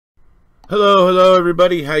Hello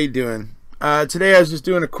everybody. How you doing? Today I was just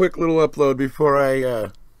doing a quick little upload before I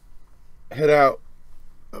head out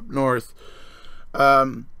up north.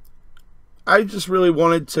 I just really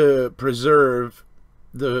wanted to preserve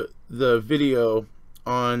the video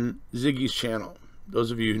on Ziggy's channel.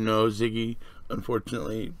 Those of you who know Ziggy,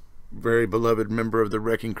 unfortunately, very beloved member of the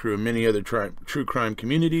Wrecking Crew and many other true crime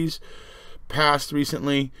communities, passed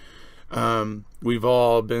recently. We've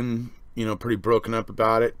all been, pretty broken up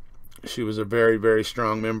about it. She was a very, very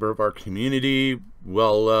strong member of our community,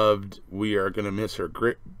 well loved. We are going to miss her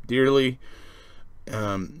dearly.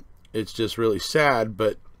 It's just really sad,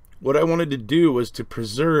 but what I wanted to do was to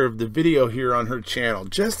preserve the video here on her channel,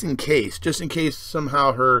 just in case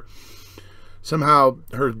somehow her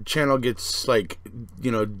channel gets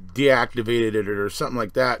deactivated or something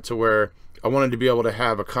like that, to where I wanted to be able to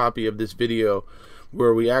have a copy of this video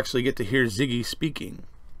where we actually get to hear Ziggy speaking.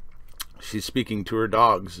 She's speaking to her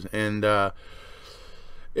dogs, and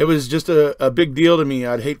it was just a big deal to me.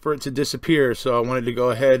 I'd hate for it to disappear, so I wanted to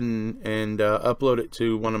go ahead and upload it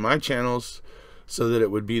to one of my channels so that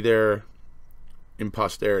it would be there in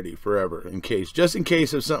posterity forever, just in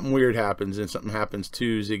case if something weird happens and something happens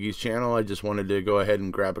to Ziggy's channel. I just wanted to go ahead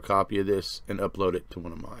and grab a copy of this and upload it to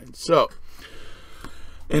one of mine. So,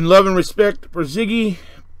 in love and respect for Ziggy,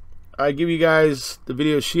 I give you guys the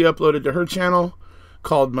video she uploaded to her channel,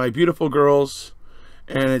 called My Beautiful Girls,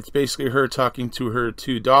 and it's basically her talking to her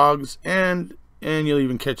two dogs, and you'll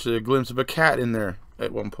even catch a glimpse of a cat in there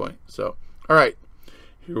at one point. So, all right,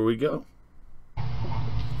 here we go.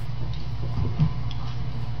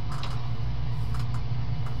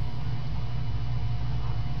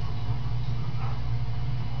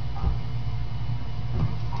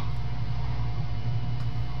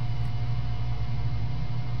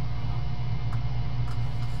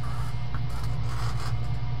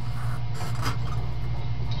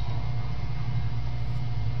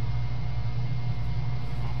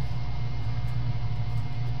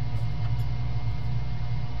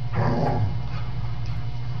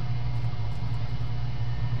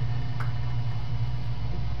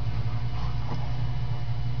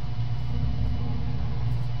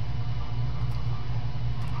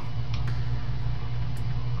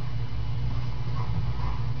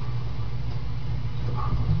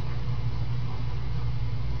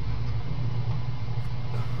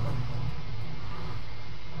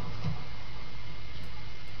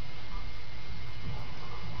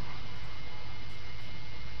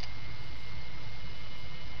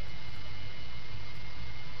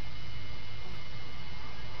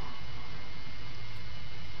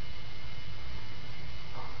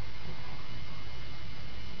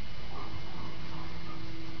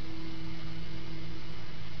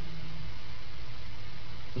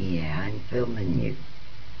 Yeah, I'm filming you.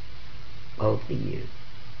 Both of you.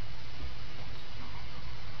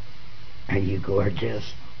 Are you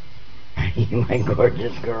gorgeous? Are you my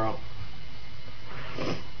gorgeous girl?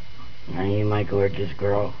 Are you my gorgeous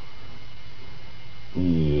girl?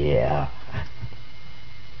 Yeah.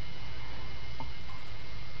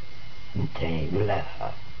 Take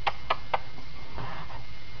love.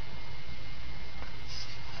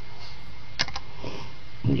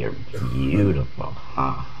 You're beautiful,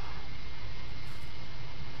 huh?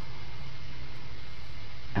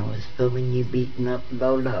 I was filming you beating up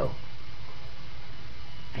Lolo.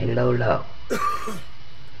 Hey, Lolo.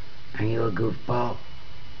 Are you a goofball?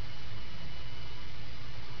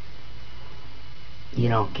 You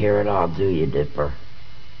don't care at all, do you, Dipper?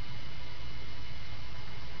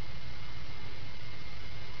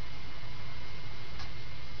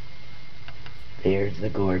 There's the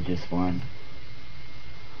gorgeous one.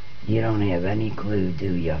 You don't have any clue,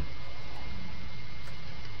 do you?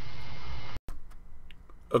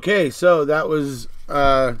 Okay, so that was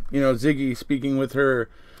Ziggy speaking with her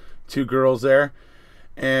two girls there,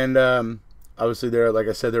 and obviously there, like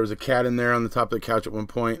I said, there was a cat in there on the top of the couch at one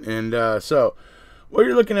point. And so what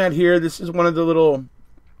you're looking at here, this is one of the little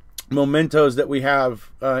mementos that we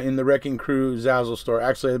have in the Wrecking Crew Zazzle store.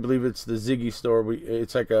 Actually, I believe it's the Ziggy store.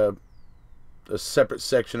 It's like a separate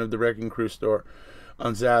section of the Wrecking Crew store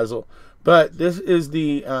on Zazzle. But this is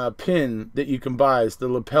the pin that you can buy. It's the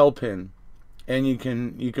lapel pin, and you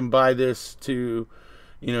can buy this to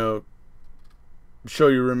show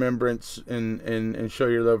your remembrance and show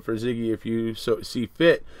your love for Ziggy if you so see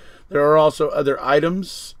fit. There are also other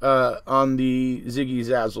items on the Ziggy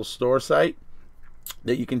Zazzle store site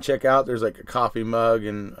that you can check out. There's like a coffee mug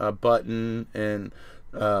and a button and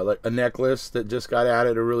like a necklace that just got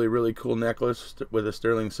added, a really cool necklace with a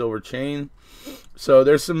sterling silver chain. So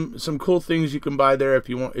there's some cool things you can buy there if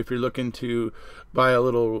you're looking to buy a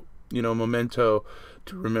little memento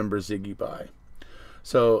to remember Ziggy by.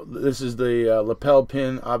 So this is the lapel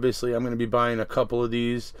pin. Obviously, I'm going to be buying a couple of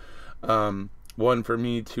these. One for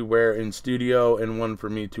me to wear in studio and one for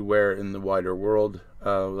me to wear in the wider world,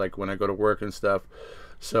 like when I go to work and stuff.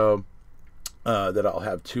 So that I'll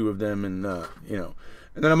have 2 of them, and you know.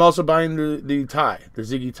 And then I'm also buying the tie, the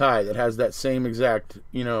Ziggy tie, that has that same exact,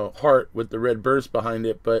 you know, heart with the red burst behind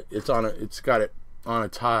it, but it's got it on a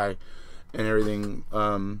tie and everything.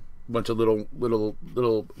 Bunch of little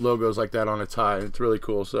logos like that on a tie. It's really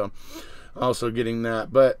cool. So also getting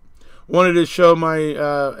that, but wanted to show my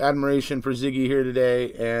admiration for Ziggy here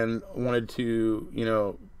today, and wanted to, you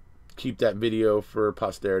know, keep that video for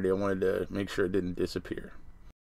posterity. I wanted to make sure it didn't disappear.